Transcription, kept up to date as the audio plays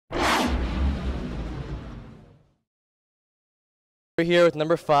We're here with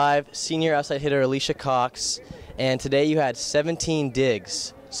number 5, senior outside hitter Alicia Cox, and today you had 17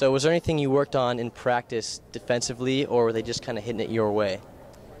 digs. So was there anything you worked on in practice defensively, or were they just kind of hitting it your way?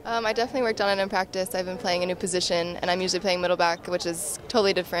 I definitely worked on it in practice. I've been playing a new position, and I'm usually playing middle back, which is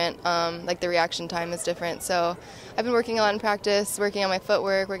totally different. Like the reaction time is different. So I've been working a lot in practice, working on my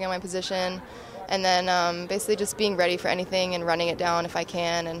footwork, working on my position, and then basically just being ready for anything and running it down if I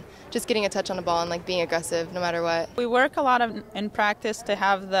can, and just getting a touch on the ball and like being aggressive no matter what. We work a lot in practice to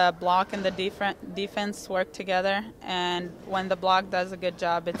have the block and the defense work together, and when the block does a good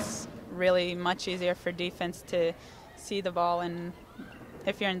job, it's really much easier for defense to see the ball, and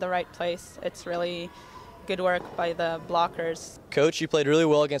if you're in the right place, it's really good work by the blockers. Coach, you played really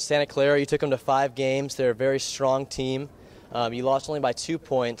well against Santa Clara. You took them to 5 games. They're a very strong team. You lost only by 2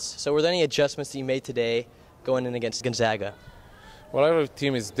 points. So were there any adjustments that you made today going in against Gonzaga? Well, every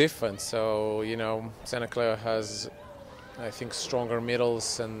team is different. So, Santa Clara has, I think, stronger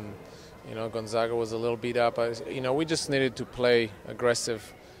middles, and, Gonzaga was a little beat up. We just needed to play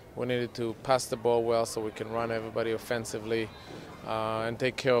aggressive. We needed to pass the ball well so we can run everybody offensively and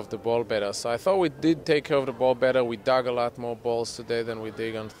take care of the ball better. So I thought we did take care of the ball better. We dug a lot more balls today than we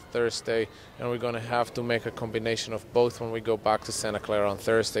did on Thursday, and we're going to have to make a combination of both when we go back to Santa Clara on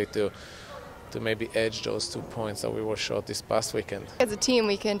Thursday to maybe edge those 2 points that we were short this past weekend. As a team,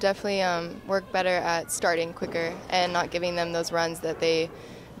 we can definitely work better at starting quicker and not giving them those runs that they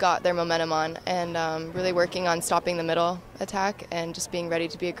got their momentum on, and really working on stopping the middle attack and just being ready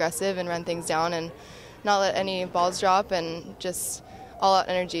to be aggressive and run things down and not let any balls drop, and just all out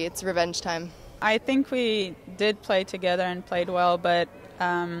energy. It's revenge time. I think we did play together and played well, but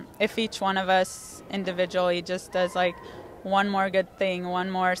if each one of us individually just does like one more good thing, one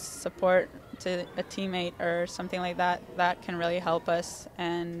more support to a teammate or something like that, that can really help us,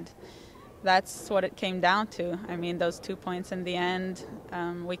 and that's what it came down to. I mean, those 2 points in the end,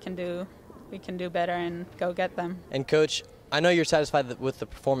 we can do better and go get them. And Coach, I know you're satisfied with the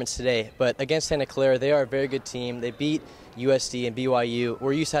performance today, but against Santa Clara, they are a very good team. They beat USD and BYU.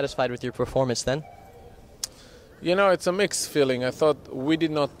 Were you satisfied with your performance then? It's a mixed feeling. I thought we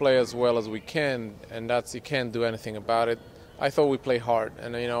did not play as well as we can, and you can't do anything about it. I thought we played hard,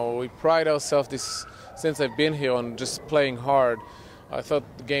 and we pride ourselves since I've been here on just playing hard. I thought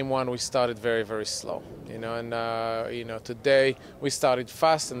game 1 we started very, very slow, and today we started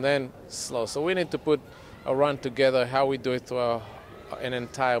fast and then slow. So we need to put a run together, how we do it to an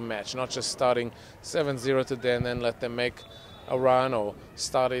entire match, not just starting 7-0 today and then let them make a run, or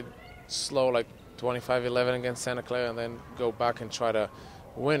started slow like 25-11 against Santa Clara and then go back and try to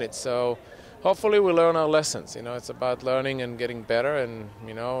win it. So hopefully we learn our lessons. It's about learning and getting better, and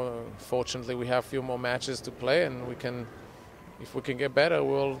fortunately we have a few more matches to play, and if we can get better,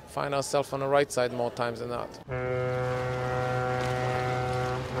 we'll find ourselves on the right side more times than not.